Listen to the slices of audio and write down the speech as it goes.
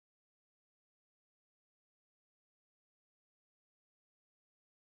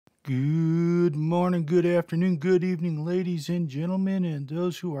Good morning, good afternoon, good evening, ladies and gentlemen, and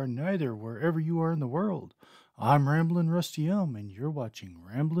those who are neither, wherever you are in the world. I'm Ramblin' Rusty Elm, and you're watching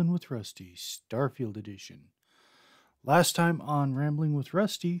Ramblin' with Rusty, Starfield Edition. Last time on Rambling with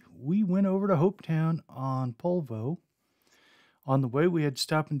Rusty, we went over to Hopetown on Polvo. On the way, we had to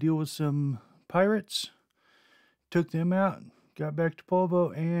stop and deal with some pirates, took them out, got back to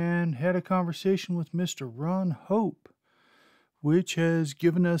Polvo, and had a conversation with Mr. Ron Hope, which has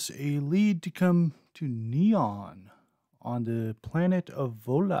given us a lead to come to Neon on the planet of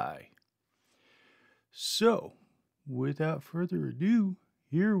Volai. So, without further ado,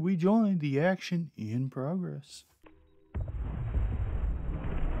 here we join the action in progress.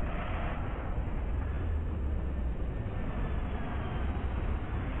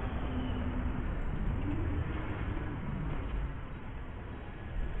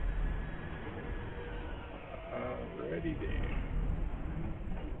 Alrighty then.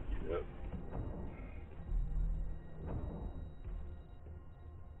 Yep.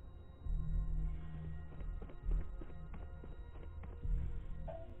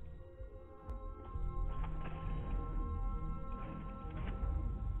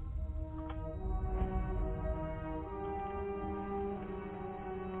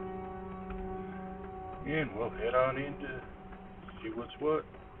 And we'll head on in to see what's what.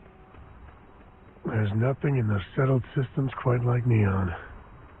 There's nothing in the settled systems quite like Neon.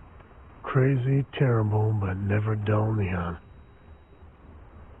 Crazy, terrible, but never dull Neon.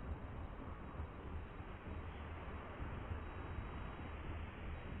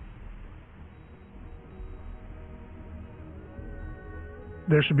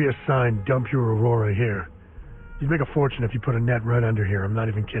 There should be a sign, dump your Aurora here. You'd make a fortune if you put a net right under here, I'm not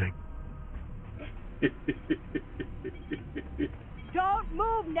even kidding. Don't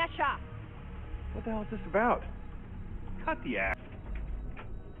move, Nesha! What the hell is this about? Cut the act.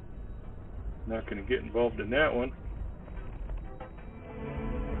 Not going to get involved in that one.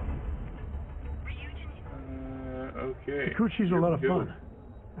 Okay. Kikuchi's a lot of fun.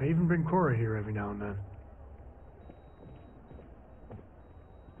 I even bring Cora here every now and then.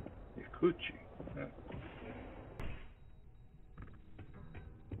 Kikuchi. Huh.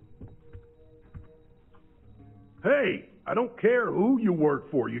 Hey, I don't care who you work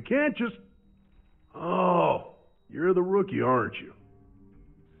for. You can't just... Oh, you're the rookie, aren't you?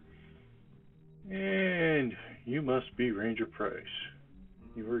 And you must be Ranger Price.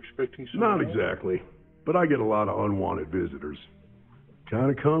 You were expecting someone Not else? exactly, but I get a lot of unwanted visitors.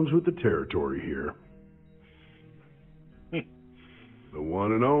 Kinda comes with the territory here. The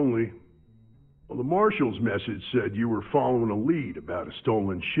one and only. Well, the Marshal's message said you were following a lead about a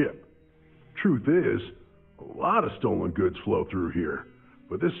stolen ship. Truth is, a lot of stolen goods flow through here,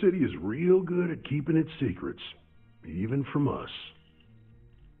 but this city is real good at keeping its secrets, even from us.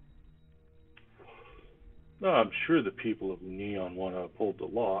 No, I'm sure the people of Neon want to uphold the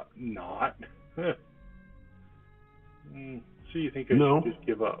law. Not. So you think I No. should just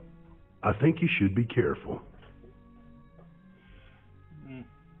give up? I think you should be careful.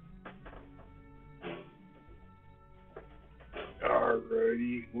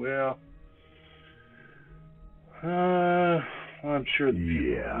 Alrighty, well, I'm sure the people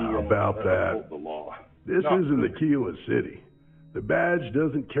Yeah, of Neon about want to that. uphold the law. This Not isn't good. Aquila City. The badge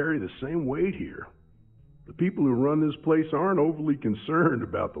doesn't carry the same weight here. The people who run this place aren't overly concerned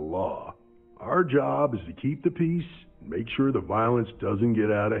about the law. Our job is to keep the peace and make sure the violence doesn't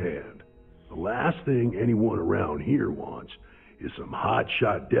get out of hand. The last thing anyone around here wants is some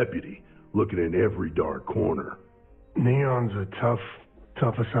hotshot deputy looking in every dark corner. Neon's a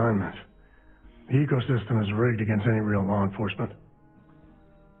tough assignment. The ecosystem is rigged against any real law enforcement.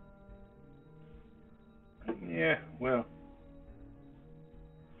 Yeah, well.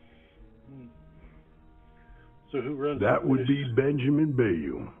 So who runs That the would place? be Benjamin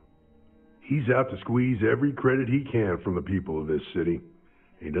Bayou. He's out to squeeze every credit he can from the people of this city.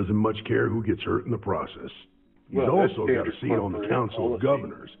 He doesn't much care who gets hurt in the process. He's Well, that's also got a standard seat on the corporate Council of policy.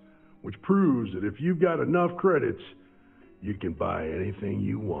 Governors, which proves that if you've got enough credits, you can buy anything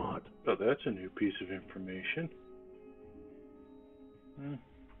you want. Oh, that's a new piece of information.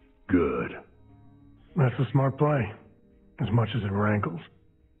 Good. That's a smart play, as much as it rankles.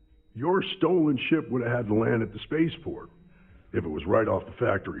 Your stolen ship would have had to land at the spaceport. If it was right off the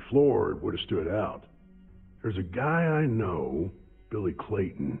factory floor, it would have stood out. There's a guy I know, Billy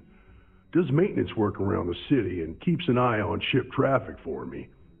Clayton, does maintenance work around the city and keeps an eye on ship traffic for me.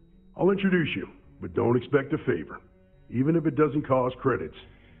 I'll introduce you, but don't expect a favor. Even if it doesn't cost credits,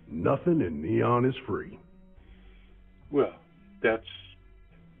 nothing in Neon is free. Well, that's,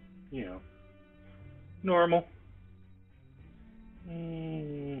 normal.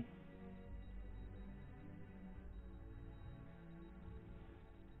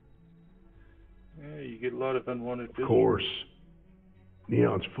 get a lot of unwanted visitors? Of course.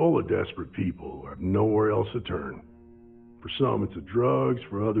 Neon's full of desperate people who have nowhere else to turn. For some, it's the drugs.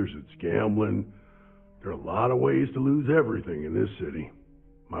 For others, it's gambling. There are a lot of ways to lose everything in this city.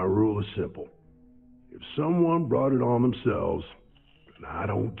 My rule is simple. If someone brought it on themselves, then I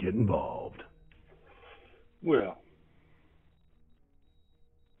don't get involved. Well,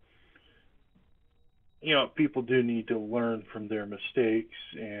 you know, people do need to learn from their mistakes,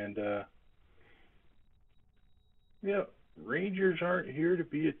 and, yeah, Rangers aren't here to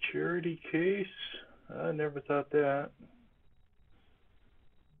be a charity case. I never thought that.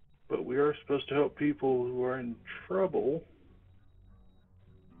 But we are supposed to help people who are in trouble.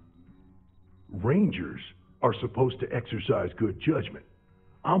 Rangers are supposed to exercise good judgment.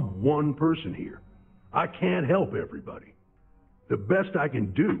 I'm one person here. I can't help everybody. The best I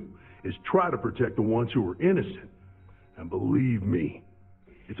can do is try to protect the ones who are innocent. And believe me,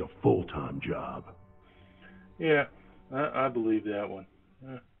 it's a full-time job. Yeah, I believe that one.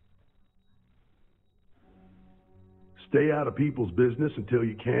 Stay out of people's business until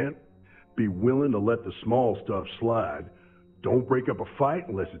you can. Be willing to let the small stuff slide. Don't break up a fight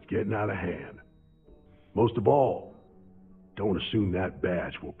unless it's getting out of hand. Most of all, don't assume that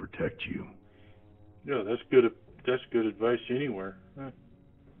badge will protect you. Yeah, that's good. That's good advice anywhere. Huh.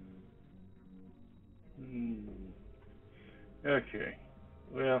 Okay.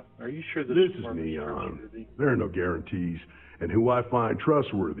 Well, are you sure this is farm Neon. trustworthy? There are no guarantees, and who I find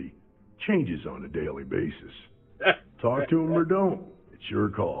trustworthy changes on a daily basis. Talk to him or don't. It's your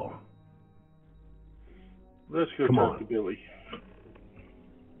call. Let's go Come talk on. to Billy.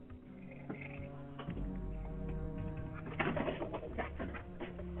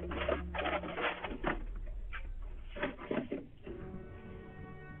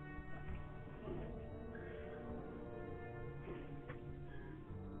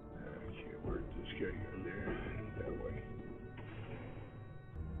 Okay, where'd this guy go there? That way.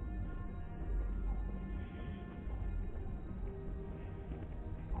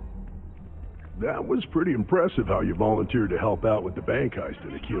 That was pretty impressive how you volunteered to help out with the bank heist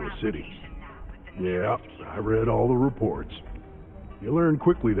in Aquila City. Yeah, I read all the reports. You learn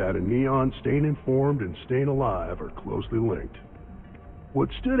quickly that in Neon, staying informed and staying alive are closely linked. What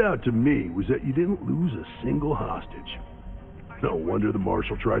stood out to me was that you didn't lose a single hostage. No wonder the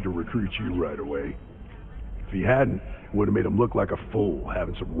marshal tried to recruit you right away. If he hadn't, it would have made him look like a fool,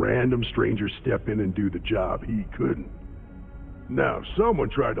 having some random stranger step in and do the job he couldn't. Now, if someone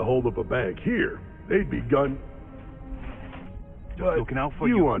tried to hold up a bank here, they'd be gun... But looking out for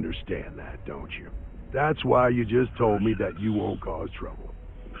you understand that, don't you? That's why you just told me that you won't cause trouble.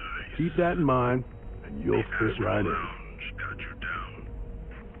 Keep that in mind, and you'll fit right in. Got you down.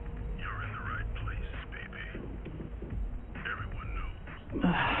 You're in the right place, baby. Everyone knows.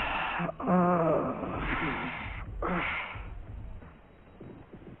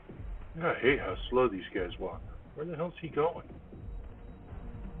 I hate how slow these guys walk. Where the hell's he going?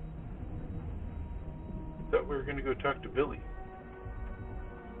 I thought we were going to go talk to Billy.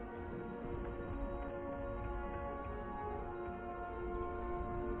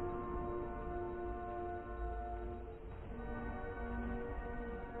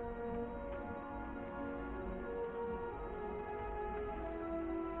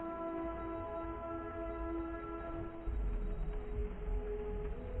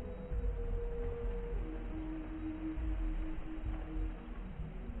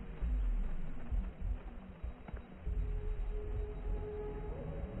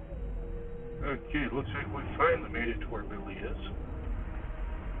 Okay, looks like we finally made it to where Billy is.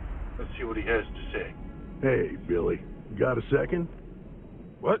 Let's see what he has to say. Hey, Billy, you got a second?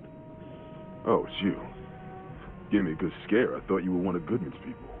 What? Oh, it's you. Gave me a good scare. I thought you were one of Goodman's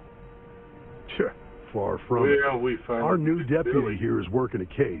people. Far from it. Well, we finally Our new met deputy Billy. here is working a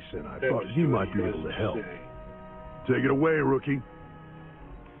case, and I thought Let's you see what might he be has able to help. say. Take it away, rookie.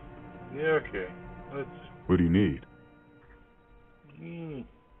 Yeah, okay. Let's... What do you need?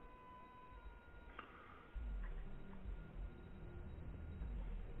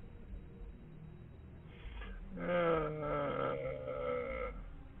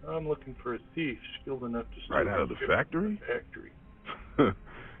 I'm looking for a thief skilled enough to steal Right out of the ship factory? Factory.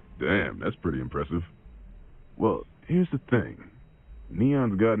 Damn, that's pretty impressive. Well, here's the thing.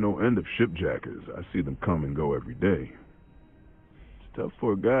 Neon's got no end of shipjackers. I see them come and go every day. It's tough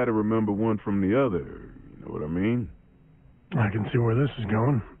for a guy to remember one from the other. You know what I mean? I can see where this is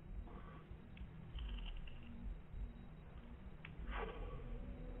going.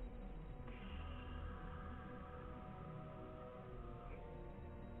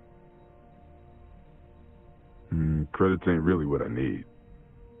 Credits ain't really what I need.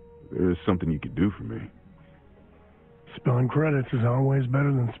 There's something you could do for me. Spilling credits is always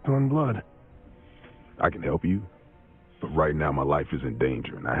better than spilling blood. I can help you, but right now my life is in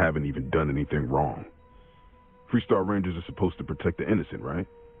danger, and I haven't even done anything wrong. Freestar Rangers are supposed to protect the innocent, right?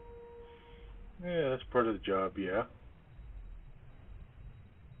 Yeah, that's part of the job, yeah.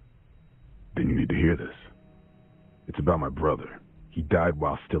 Then you need to hear this. It's about my brother. He died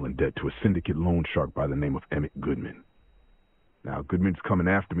while still in debt to a syndicate loan shark by the name of Emmett Goodman. Now, Goodman's coming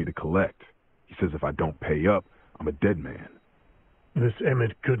after me to collect. He says if I don't pay up, I'm a dead man. This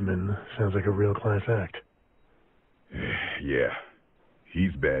Emmett Goodman sounds like a real class act. Yeah,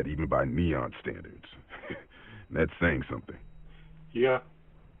 he's bad even by Neon standards. That's saying something. Yeah.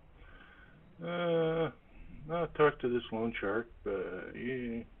 I'll talk to this loan shark, but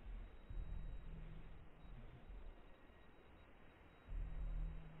yeah.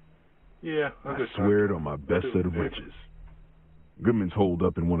 Yeah, I'll go I swear it on my best set of riches. Goodman's holed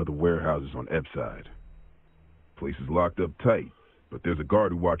up in one of the warehouses on Epside. Place is locked up tight, but there's a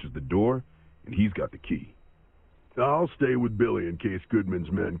guard who watches the door, and he's got the key. I'll stay with Billy in case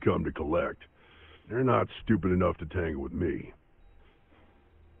Goodman's men come to collect. They're not stupid enough to tangle with me.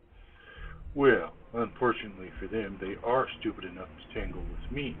 Well, unfortunately for them, they are stupid enough to tangle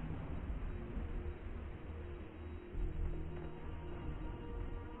with me.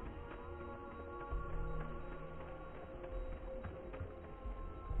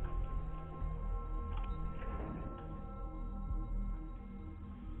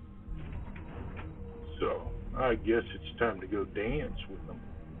 So, I guess it's time to go dance with them.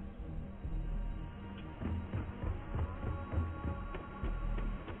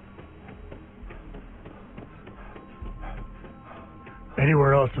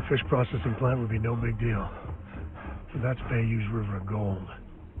 Anywhere else, the fish processing plant would be no big deal. But that's Bayou's River of Gold.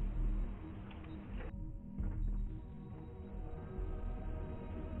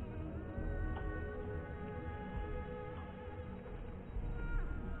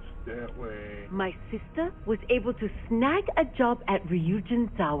 That way. My sister was able to snag a job at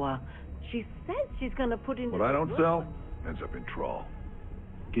Ryujin Tower. She says she's gonna put in... What I don't sell ends up in trawl.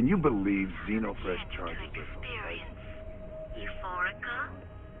 Can you believe Xenofresh charges us? Euphorica?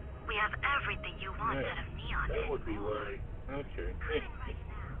 We have everything you want out of Neon. That would be right. Okay.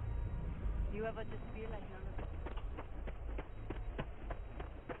 You ever just feel like none of it?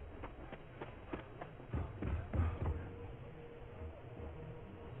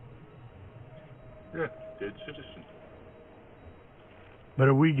 Yeah, dead citizen.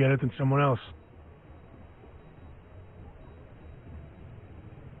 Better we get it than someone else.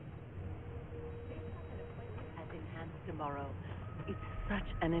 At Enhanced tomorrow. It's such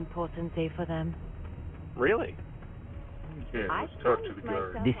an important day for them. Really? Okay, let's talk to the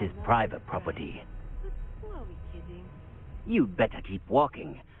guard. This is private property. Who are we kidding? You'd better keep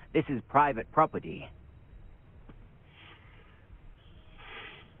walking. This is private property.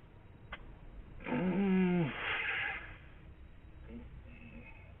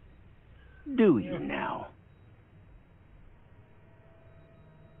 Do you now?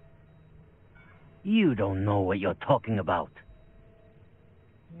 You don't know what you're talking about.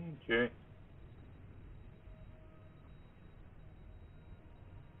 Okay.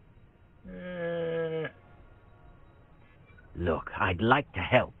 Look, I'd like to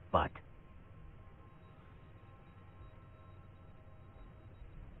help, but...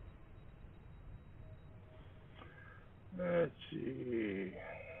 Let's see.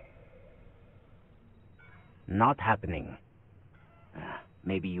 Not happening.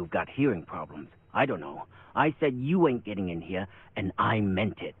 Maybe you've got hearing problems. I don't know. I said you ain't getting in here, and I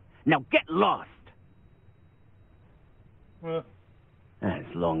meant it. Now get lost! Well, as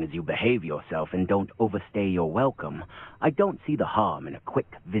long as you behave yourself and don't overstay your welcome, I don't see the harm in a quick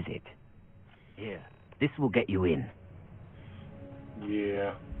visit. Here, this will get you in.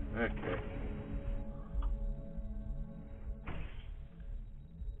 yeah. Okay.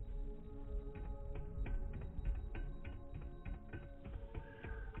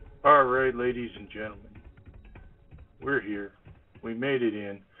 All right, ladies and gentlemen. We're here. We made it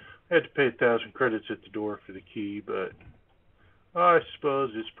in. I had to pay 1,000 credits at the door for the key, but I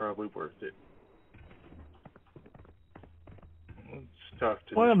suppose it's probably worth it. Let's talk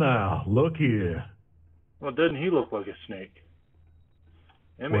to Well, this now, look here. Well, doesn't he look like a snake?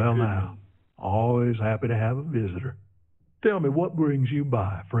 Emmett Well, Goodman. now, always happy to have a visitor. Tell me, what brings you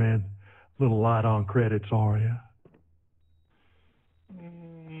by, friend? Little light on credits, are you?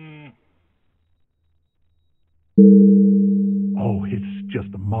 Oh, it's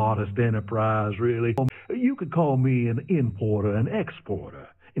just a modest enterprise, really. You could call me an importer and exporter.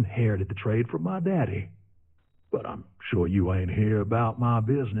 Inherited the trade from my daddy. But I'm sure you ain't here about my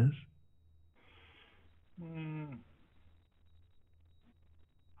business.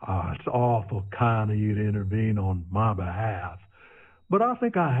 It's awful kind of you to intervene on my behalf, but I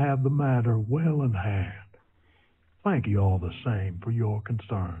think I have the matter well in hand. Thank you all the same for your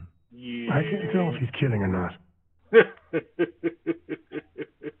concern. Yeah. I can't tell if he's kidding or not.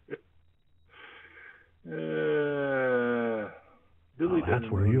 Billy That's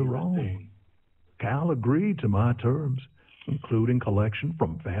where you're wrong. Cal agreed to my terms, including collection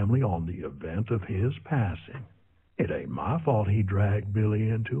from family on the event of his passing. It ain't my fault he dragged Billy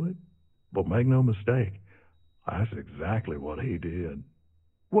into it. But make no mistake, that's exactly what he did.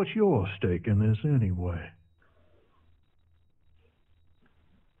 What's your stake in this anyway?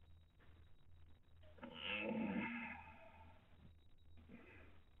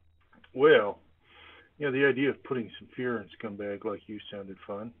 Well, the idea of putting some fear in a scumbag like you sounded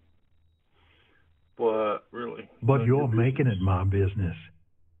fun. But really... But you're making it my business.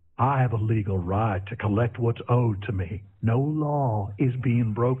 I have a legal right to collect what's owed to me. No law is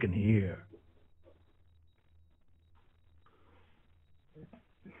being broken here.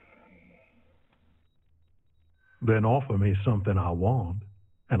 Then offer me something I want,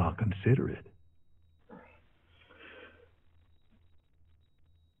 and I'll consider it.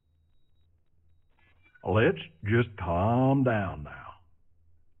 Let's just calm down now.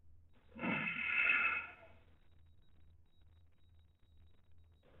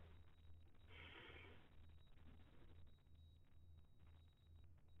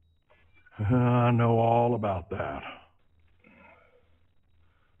 I know all about that.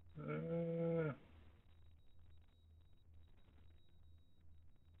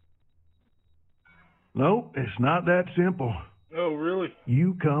 Nope, it's not that simple. Oh, really?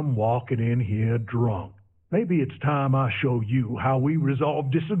 You come walking in here drunk. Maybe it's time I show you how we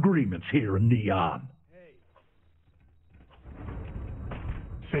resolve disagreements here in Neon.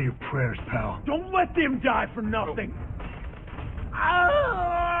 Say your prayers, pal. Don't let them die for nothing.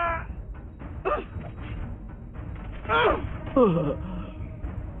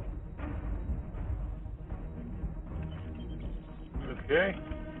 Okay.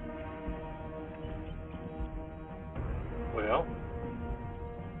 Well.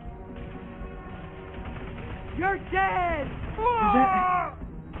 You're dead! Ah!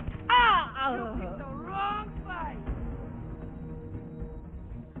 You picked the wrong fight!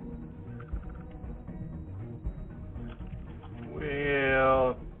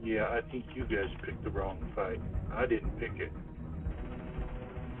 Well, yeah, I think you guys picked the wrong fight. I didn't pick it.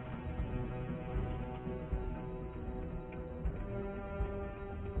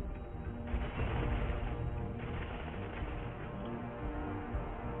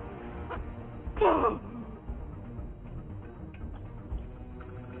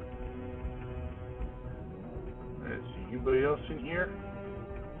 Let's see, anybody else in here?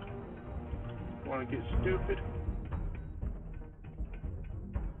 Want to get stupid?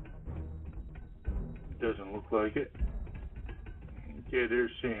 Doesn't look like it. Okay,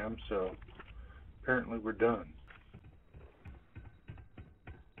 there's Sam, so apparently we're done.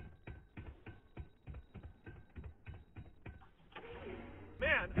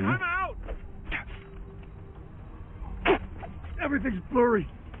 Man, I'm out! Everything's blurry.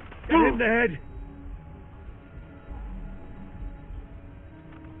 Get hit in the head.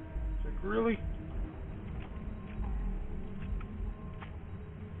 Really?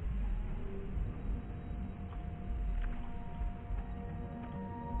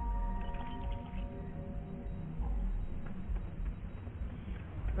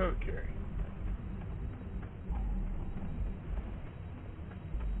 Okay.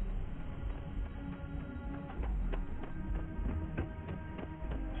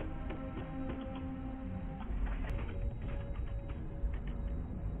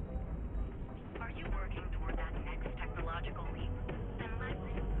 Are you working toward that next technological leap? Then let's...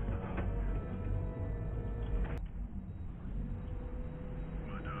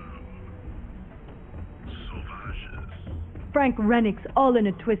 Frank Rennick's all in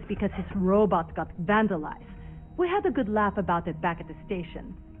a twist because his robot got vandalized. We had a good laugh about it back at the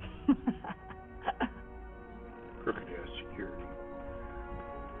station. Crooked ass security.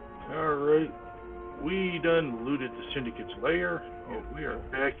 Alright. We done looted the Syndicate's lair. We are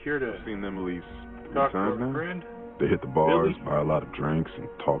back here to I've seen them at least 3 talk to times our now. friend. They hit the bars, Billy? buy a lot of drinks, and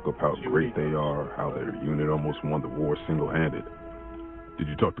talk up how See what great he they does. are, how their unit almost won the war single-handed. Did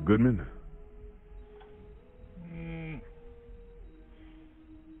you talk to Goodman?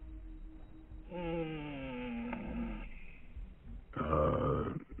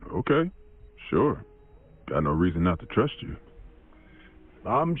 Okay. Sure. Got no reason not to trust you.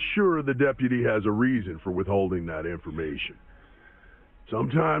 I'm sure the deputy has a reason for withholding that information.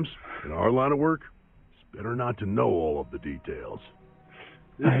 Sometimes, in our line of work, it's better not to know all of the details.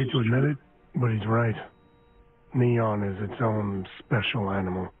 I hate to admit it, but he's right. Neon is its own special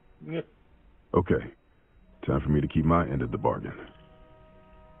animal. Yep. Okay, time for me to keep my end of the bargain.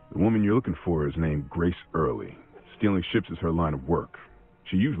 The woman you're looking for is named Grace Early. Stealing ships is her line of work.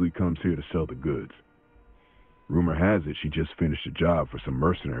 She usually comes here to sell the goods. Rumor has it she just finished a job for some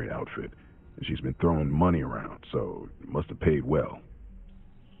mercenary outfit, and she's been throwing money around, so it must have paid well.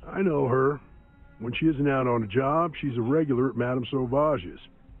 I know her. When she isn't out on a job, she's a regular at Madame Sauvage's.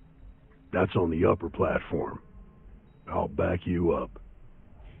 That's on the upper platform. I'll back you up.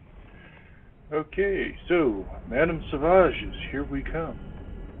 Okay, so, Madame Sauvage's, here we come.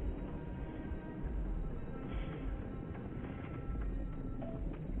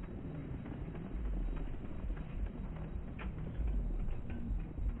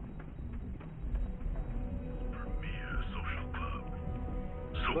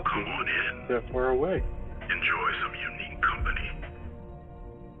 So come on in. That far away. Enjoy some unique company.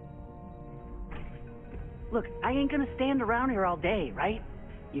 Look, I ain't gonna stand around here all day, right?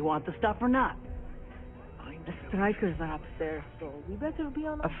 You want the stuff or not? The striker's are upstairs, so we better be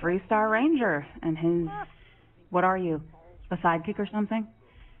on A Freestar Ranger, and his... What are you? A sidekick or something?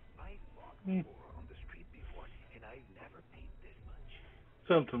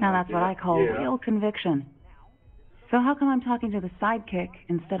 Something Now like that's what I call real conviction. So how come I'm talking to the sidekick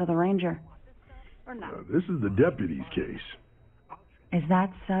instead of the ranger? This is the deputy's case. Is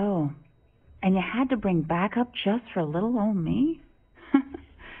that so? And you had to bring backup just for little old me?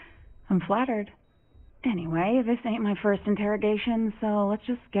 I'm flattered. Anyway, this ain't my first interrogation, so let's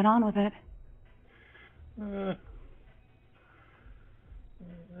just get on with it.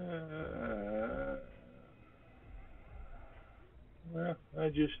 Well, I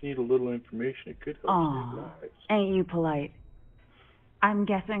just need a little information. It could help save lives. Ain't you polite? I'm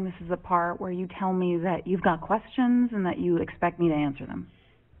guessing this is the part where you tell me that you've got questions and that you expect me to answer them.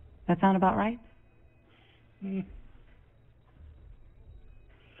 That sound about right?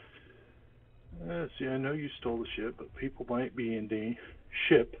 See, I know you stole the ship, but people might be in danger.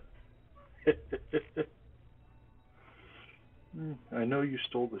 Ship. I know you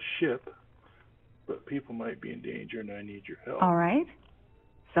stole the ship, but people might be in danger, and I need your help. All right.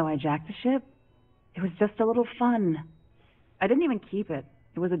 So I jacked the ship. It was just a little fun. I didn't even keep it.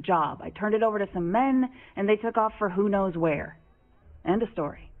 It was a job. I turned it over to some men, and they took off for who knows where. End of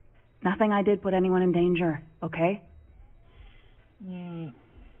story. Nothing I did put anyone in danger, okay?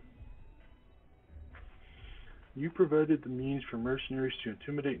 You provided the means for mercenaries to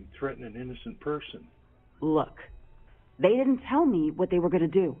intimidate and threaten an innocent person. Look, they didn't tell me what they were going to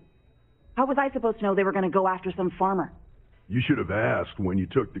do. How was I supposed to know they were going to go after some farmer? You should have asked when you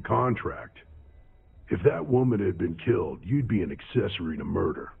took the contract. If that woman had been killed, you'd be an accessory to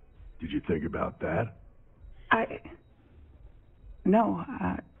murder. Did you think about that? No,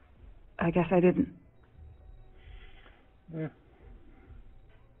 I guess I didn't.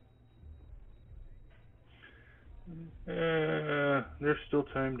 There's still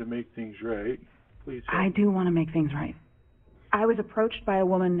time to make things right. Please help. I do want to make things right. I was approached by a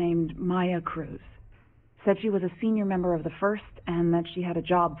woman named Maya Cruz. Said she was a senior member of the First and that she had a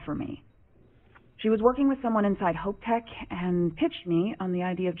job for me. She was working with someone inside Hope Tech and pitched me on the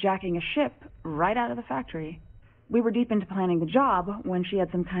idea of jacking a ship right out of the factory. We were deep into planning the job when she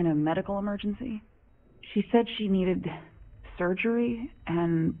had some kind of medical emergency. She said she needed surgery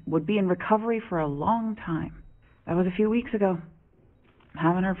and would be in recovery for a long time. That was a few weeks ago.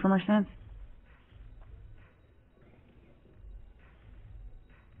 Haven't heard from her since.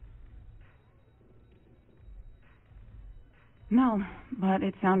 No, but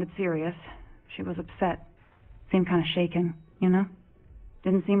it sounded serious. She was upset. Seemed kind of shaken, you know?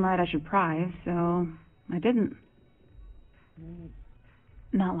 Didn't seem right I should pry, so I didn't.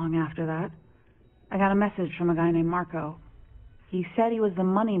 Not long after that, I got a message from a guy named Marco. He said he was the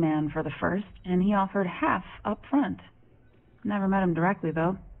money man for the First, and he offered half up front. Never met him directly,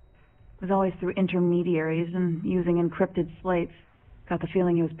 though. It was always through intermediaries and using encrypted slates. Got the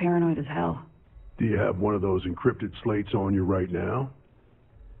feeling he was paranoid as hell. Do you have one of those encrypted slates on you right now?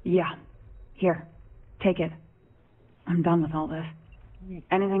 Yeah. Here. Take it. I'm done with all this.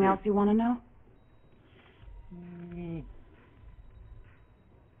 Anything else you want to know?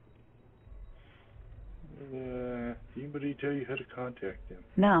 Did anybody tell you how to contact them?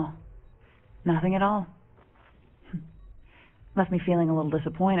 No. Nothing at all. Left me feeling a little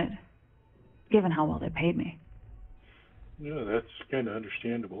disappointed, given how well they paid me. Yeah, that's kind of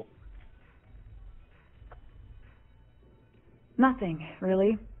understandable. Nothing,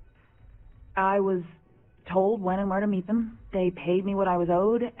 really. I was told when and where to meet them. They paid me what I was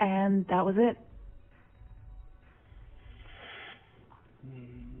owed, and that was it.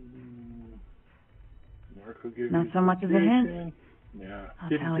 Marco gave Not you so much as a hint. location? Yeah, I'll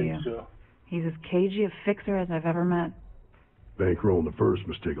didn't tell think you. so. He's as cagey a fixer as I've ever met. Bankrolling the first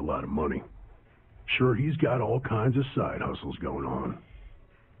must take a lot of money. Sure, he's got all kinds of side hustles going on.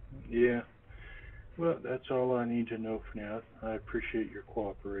 Yeah. Well, that's all I need to know for now. I appreciate your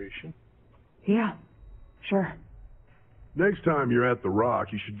cooperation. Yeah, sure. Next time you're at the Rock,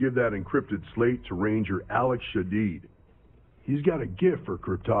 you should give that encrypted slate to Ranger Alex Shadid. He's got a gift for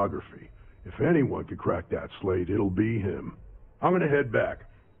cryptography. If anyone could crack that slate, it'll be him. I'm gonna head back.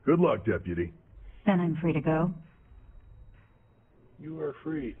 Good luck, Deputy. Then I'm free to go. You are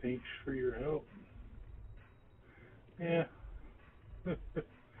free. Thanks for your help. Yeah.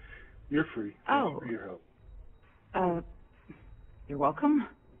 You're free. Thanks for your help. You're welcome.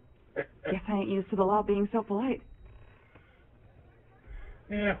 Guess I ain't used to the law being so polite.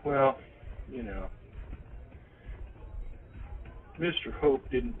 Yeah, well, you know. Mr. Hope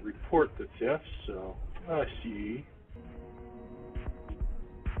didn't report the theft, so I see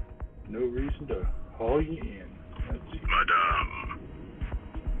no reason to haul you in. Let's see. Madame.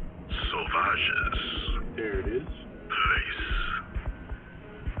 Sauvages. There it is. Place.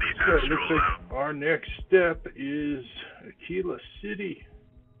 The So it looks like our next step is Aquila City.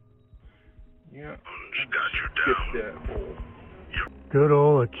 Yeah. Skip that hole. Good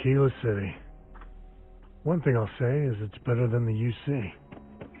old Aquila City. One thing I'll say is it's better than the UC.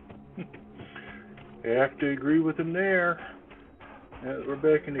 Have to agree with him there. We're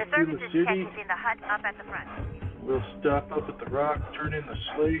back in The Aquila services City. check is in the hut up at the front. We'll stop up at the Rock, turn in the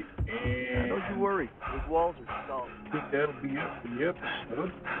slate, and Don't you worry, those walls are solid. I think that'll be it for the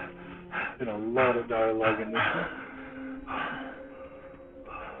episode. Been a lot of dialogue in this one.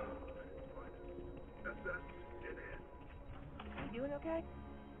 You doing okay?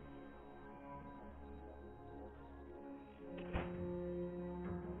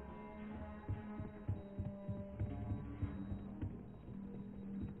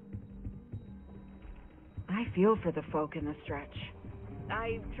 I feel for the folk in the stretch.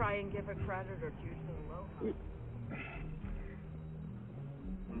 I try and give a credit or two to the local.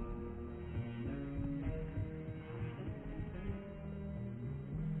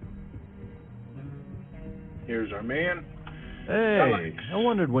 Here's our man. Hey, Alex. I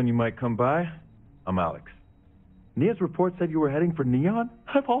wondered when you might come by. I'm Alex. Nia's report said you were heading for Neon?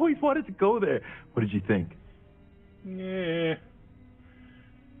 I've always wanted to go there. What did you think? Yeah.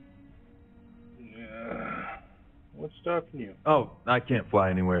 What's stopping you? Oh, I can't fly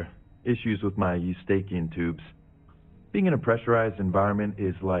anywhere. Issues with my Eustachian tubes. Being in a pressurized environment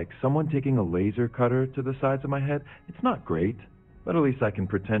is like someone taking a laser cutter to the sides of my head. It's not great, but at least I can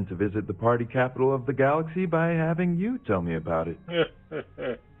pretend to visit the party capital of the galaxy by having you tell me about it.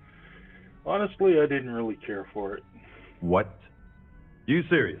 Honestly, I didn't really care for it. What? You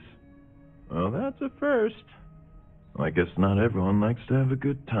serious? Well, that's a first. I guess not everyone likes to have a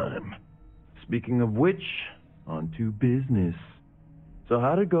good time. Speaking of which, on to business. So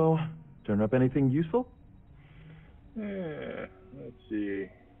how'd it go? Turn up anything useful? Let's see.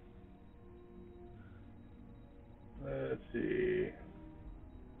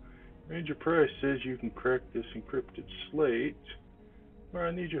 Ranger Price says you can crack this encrypted slate. Well,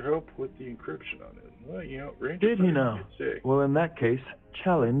 I need your help with the encryption on it. Well, you know, Ranger Did Price he now? did say. Well, in that case,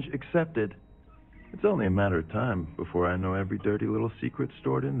 challenge accepted. It's only a matter of time before I know every dirty little secret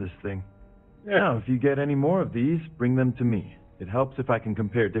stored in this thing. Yeah. Now, if you get any more of these, bring them to me. It helps if I can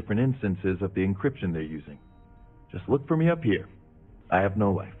compare different instances of the encryption they're using. Just look for me up here. I have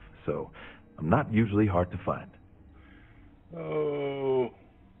no life, so I'm not usually hard to find. Oh.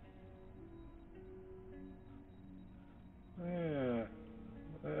 Yeah.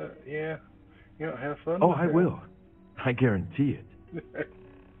 Yeah. You know, have fun. Oh, with I that. will. I guarantee it.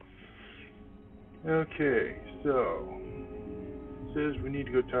 Okay, so it says we need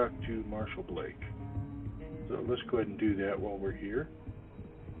to go talk to Marshal Blake. So let's go ahead and do that while we're here.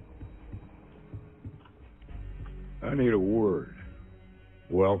 I need a word.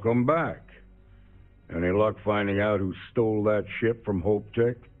 Welcome back. Any luck finding out who stole that ship from Hope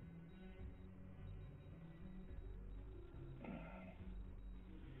Tech?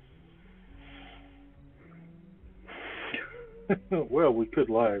 Well, we could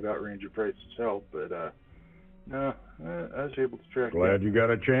lie about Ranger Price's help, but no, I was able to track Glad down. you got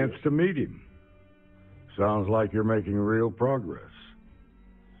a chance to meet him. Sounds like you're making real progress.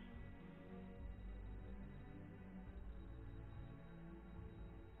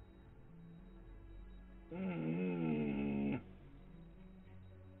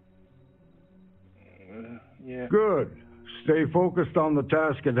 Yeah. Good. Stay focused on the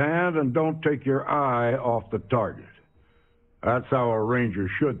task at hand and don't take your eye off the target. That's how a ranger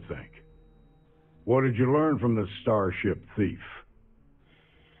should think. What did you learn from the starship thief?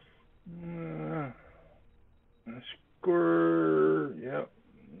 Score, yep.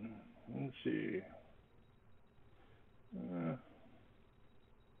 Let's see.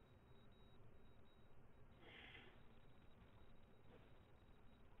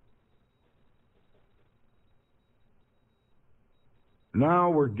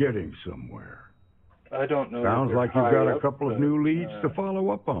 Now we're getting somewhere. I don't know. Sounds like you've got a couple of new leads to but,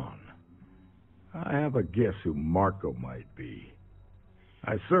 follow up on. I have a guess who Marco might be.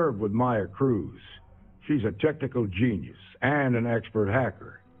 I served with Maya Cruz. She's a technical genius and an expert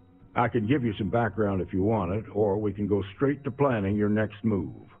hacker. I can give you some background if you want it, or we can go straight to planning your next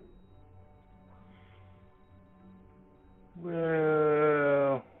move.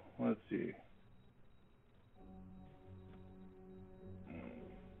 Well, let's see.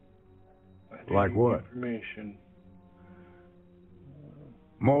 Like what? Information.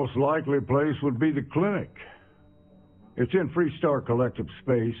 Most likely place would be the clinic. It's in Freestar Collective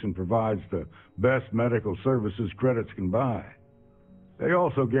space and provides the best medical services credits can buy. They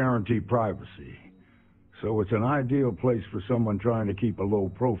also guarantee privacy, so it's an ideal place for someone trying to keep a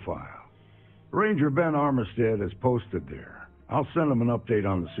low profile. Ranger Ben Armistead is posted there. I'll send him an update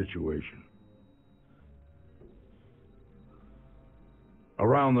on the situation.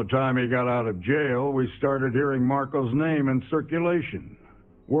 Around the time he got out of jail, we started hearing Marco's name in circulation.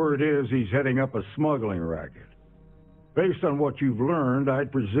 Word is he's heading up a smuggling racket. Based on what you've learned,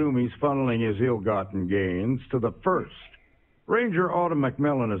 I'd presume he's funneling his ill-gotten gains to the First. Ranger Autumn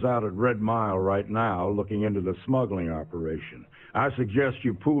McMillan is out at Red Mile right now looking into the smuggling operation. I suggest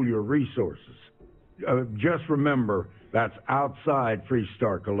you pool your resources. Just remember, that's outside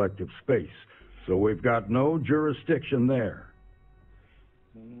Freestar Collective space, so we've got no jurisdiction there.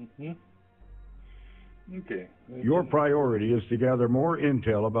 Okay. Your priority is to gather more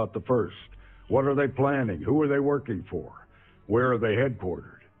intel about the First. What are they planning? Who are they working for? Where are they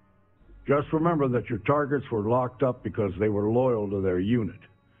headquartered? Just remember that your targets were locked up because they were loyal to their unit.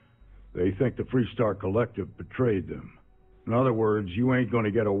 They think the Freestar Collective betrayed them. In other words, you ain't going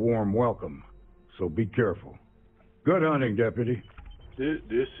to get a warm welcome, so be careful. Good hunting, Deputy. This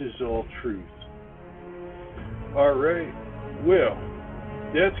is all truth. All right. Well,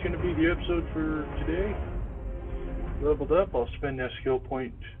 that's going to be the episode for today. Leveled up. I'll spend that skill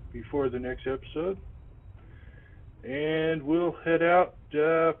point before the next episode. And we'll head out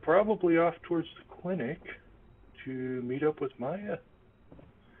probably off towards the clinic to meet up with Maya.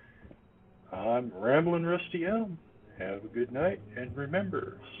 I'm Ramblin' Rusty Elm. Have a good night, and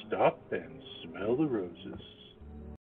remember, stop and smell the roses.